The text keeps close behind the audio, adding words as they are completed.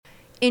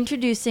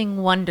Introducing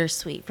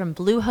Wondersuite from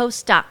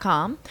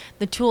Bluehost.com,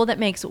 the tool that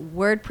makes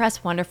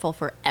WordPress wonderful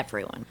for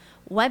everyone.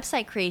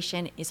 Website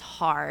creation is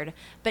hard,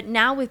 but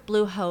now with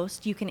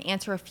Bluehost, you can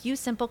answer a few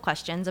simple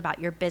questions about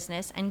your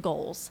business and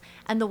goals,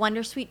 and the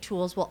Wondersuite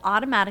tools will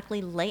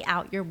automatically lay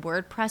out your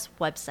WordPress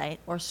website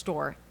or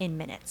store in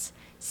minutes.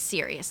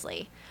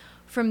 Seriously.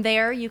 From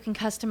there, you can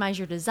customize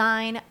your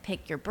design,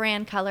 pick your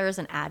brand colors,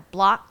 and add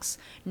blocks.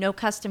 No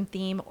custom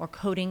theme or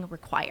coding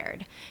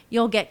required.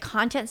 You'll get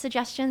content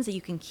suggestions that you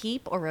can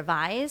keep or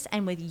revise,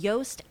 and with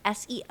Yoast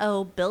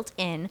SEO built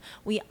in,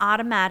 we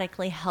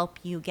automatically help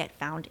you get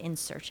found in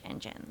search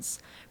engines.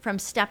 From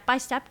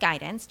step-by-step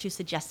guidance to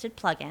suggested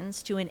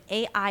plugins to an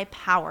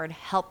AI-powered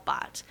help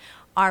bot,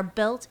 our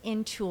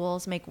built-in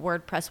tools make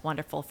WordPress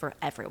wonderful for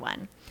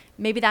everyone.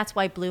 Maybe that's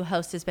why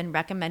Bluehost has been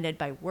recommended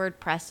by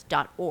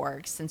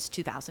WordPress.org since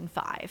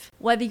 2005.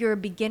 Whether you're a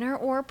beginner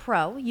or a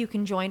pro, you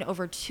can join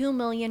over 2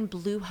 million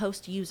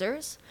Bluehost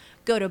users.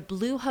 Go to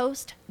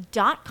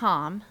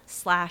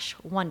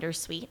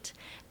bluehost.com/wondersuite.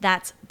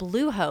 That's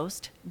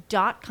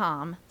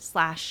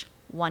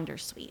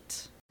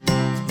bluehost.com/wondersuite.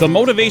 The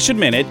Motivation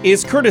Minute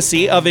is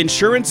courtesy of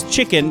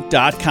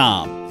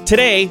InsuranceChicken.com.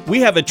 Today,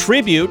 we have a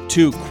tribute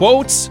to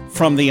quotes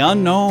from the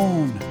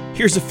unknown.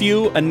 Here's a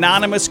few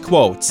anonymous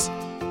quotes.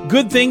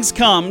 Good things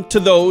come to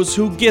those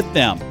who get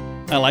them.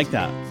 I like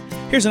that.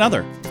 Here's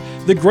another.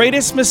 The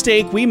greatest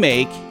mistake we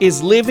make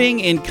is living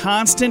in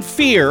constant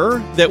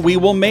fear that we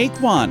will make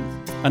one.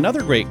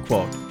 Another great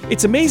quote.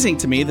 It's amazing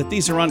to me that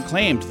these are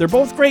unclaimed. They're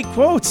both great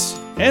quotes,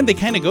 and they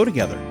kind of go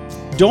together.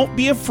 Don't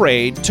be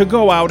afraid to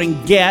go out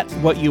and get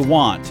what you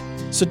want.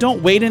 So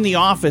don't wait in the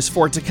office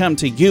for it to come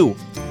to you.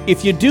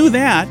 If you do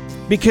that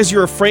because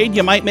you're afraid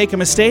you might make a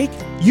mistake,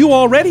 you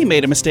already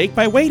made a mistake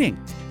by waiting.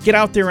 Get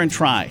out there and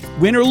try.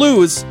 Win or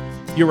lose,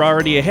 you're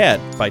already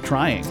ahead by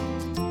trying.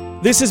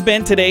 This has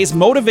been today's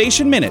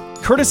Motivation Minute,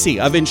 courtesy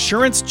of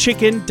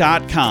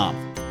InsuranceChicken.com.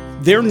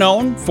 They're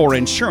known for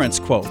insurance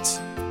quotes.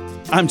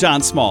 I'm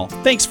John Small.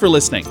 Thanks for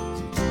listening.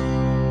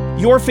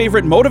 Your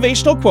favorite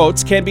motivational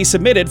quotes can be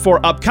submitted for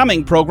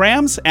upcoming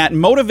programs at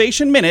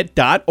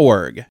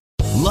MotivationMinute.org.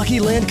 Lucky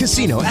Land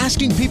Casino,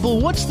 asking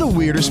people, what's the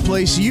weirdest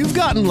place you've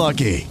gotten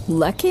lucky?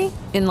 Lucky?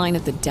 In line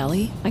at the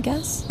deli, I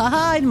guess?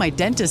 Aha, in my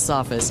dentist's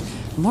office.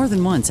 More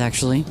than once,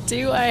 actually.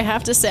 Do I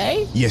have to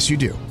say? Yes, you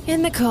do.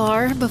 In the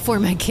car before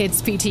my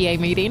kids' PTA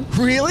meeting.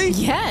 Really?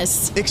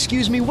 Yes.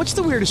 Excuse me, what's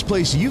the weirdest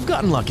place you've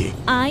gotten lucky?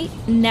 I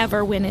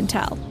never win and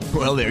tell.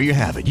 Well, there you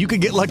have it. You can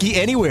get lucky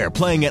anywhere,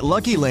 playing at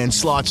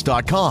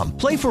LuckyLandSlots.com.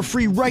 Play for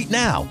free right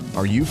now.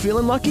 Are you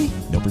feeling lucky?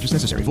 No purchase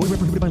necessary. Void where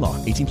prohibited by law.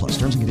 18+.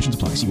 Terms and conditions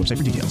apply. See website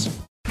for details.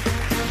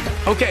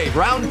 Okay,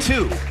 round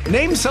two.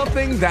 Name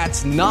something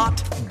that's not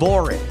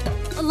boring.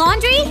 A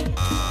laundry?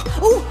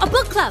 Ooh, a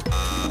book club.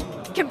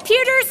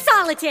 Computer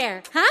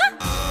solitaire, huh?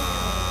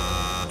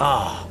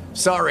 Ah,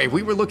 sorry,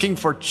 we were looking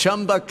for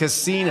Chumba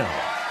Casino.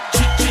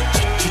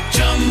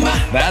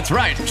 That's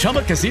right,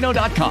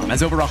 ChumbaCasino.com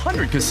has over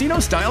 100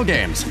 casino-style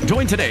games.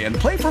 Join today and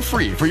play for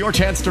free for your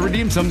chance to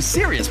redeem some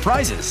serious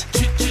prizes.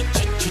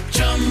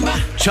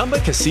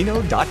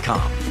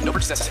 ChumbaCasino.com. No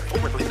purchase necessary.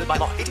 Void where prohibited by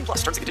law.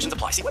 18+. Terms and conditions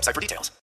apply. See website for details.